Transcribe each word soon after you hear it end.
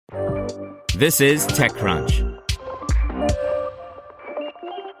This is TechCrunch.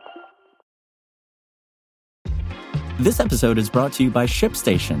 This episode is brought to you by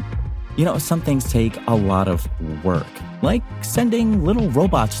ShipStation. You know, some things take a lot of work, like sending little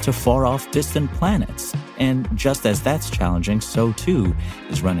robots to far-off distant planets. And just as that's challenging, so too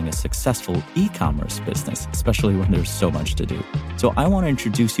is running a successful e-commerce business, especially when there's so much to do. So I want to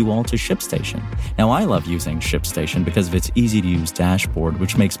introduce you all to ShipStation. Now, I love using ShipStation because of its easy-to-use dashboard,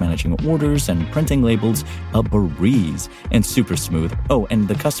 which makes managing orders and printing labels a breeze and super smooth. Oh, and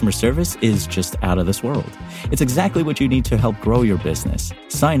the customer service is just out of this world. It's exactly what you need to help grow your business.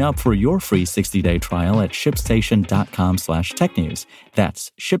 Sign up for your free 60-day trial at shipstation.com/technews.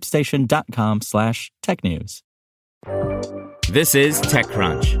 That's shipstation.com/technews. This is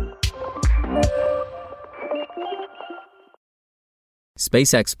TechCrunch.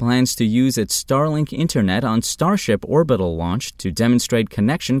 SpaceX plans to use its Starlink internet on Starship orbital launch to demonstrate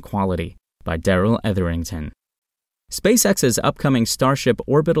connection quality, by Daryl Etherington. SpaceX's upcoming Starship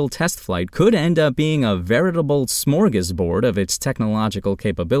orbital test flight could end up being a veritable smorgasbord of its technological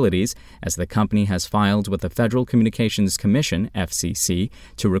capabilities, as the company has filed with the Federal Communications Commission, FCC,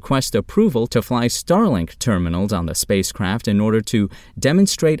 to request approval to fly Starlink terminals on the spacecraft in order to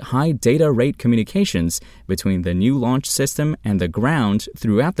demonstrate high data rate communications between the new launch system and the ground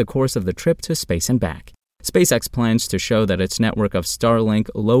throughout the course of the trip to space and back. SpaceX plans to show that its network of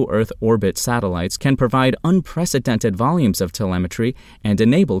Starlink low Earth orbit satellites can provide unprecedented volumes of telemetry and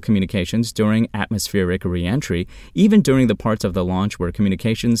enable communications during atmospheric re-entry, even during the parts of the launch where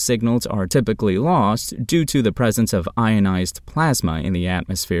communications signals are typically lost due to the presence of ionized plasma in the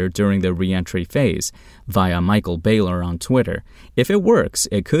atmosphere during the re-entry phase, via Michael Baylor on Twitter. If it works,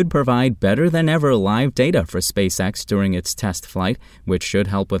 it could provide better than ever live data for SpaceX during its test flight, which should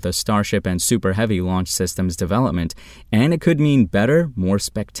help with the Starship and Super Heavy launch systems development, and it could mean better, more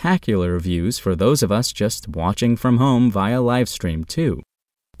spectacular views for those of us just watching from home via livestream too.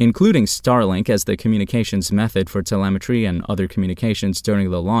 Including Starlink as the communications method for telemetry and other communications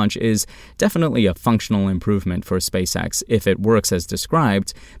during the launch is definitely a functional improvement for SpaceX if it works as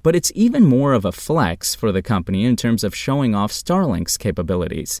described, but it's even more of a flex for the company in terms of showing off Starlink's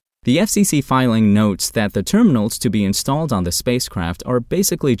capabilities. The FCC filing notes that the terminals to be installed on the spacecraft are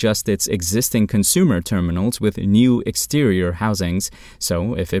basically just its existing consumer terminals with new exterior housings,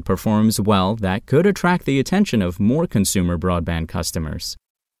 so if it performs well, that could attract the attention of more consumer broadband customers.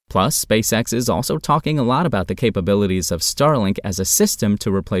 Plus, SpaceX is also talking a lot about the capabilities of Starlink as a system to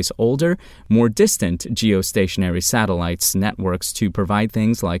replace older, more distant geostationary satellites networks to provide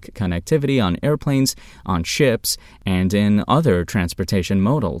things like connectivity on airplanes, on ships, and in other transportation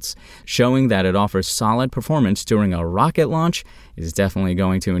modals. Showing that it offers solid performance during a rocket launch is definitely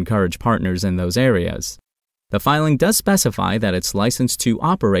going to encourage partners in those areas. The filing does specify that its license to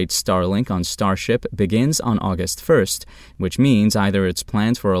operate Starlink on Starship begins on August 1st, which means either it's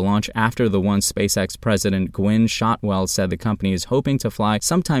planned for a launch after the one SpaceX President Gwynne Shotwell said the company is hoping to fly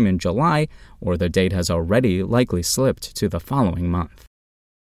sometime in July, or the date has already likely slipped to the following month.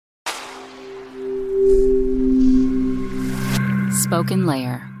 Spoken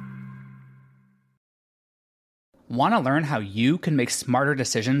Layer. Want to learn how you can make smarter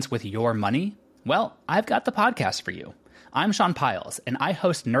decisions with your money? Well, I've got the podcast for you. I'm Sean Piles, and I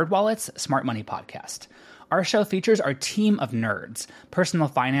host NerdWallet's Smart Money Podcast. Our show features our team of nerds, personal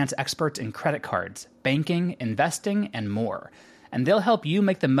finance experts in credit cards, banking, investing, and more. And they'll help you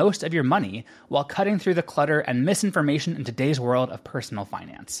make the most of your money while cutting through the clutter and misinformation in today's world of personal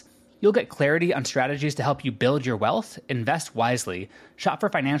finance. You'll get clarity on strategies to help you build your wealth, invest wisely, shop for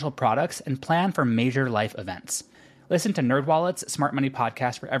financial products, and plan for major life events. Listen to NerdWallet's Smart Money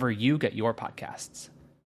Podcast wherever you get your podcasts.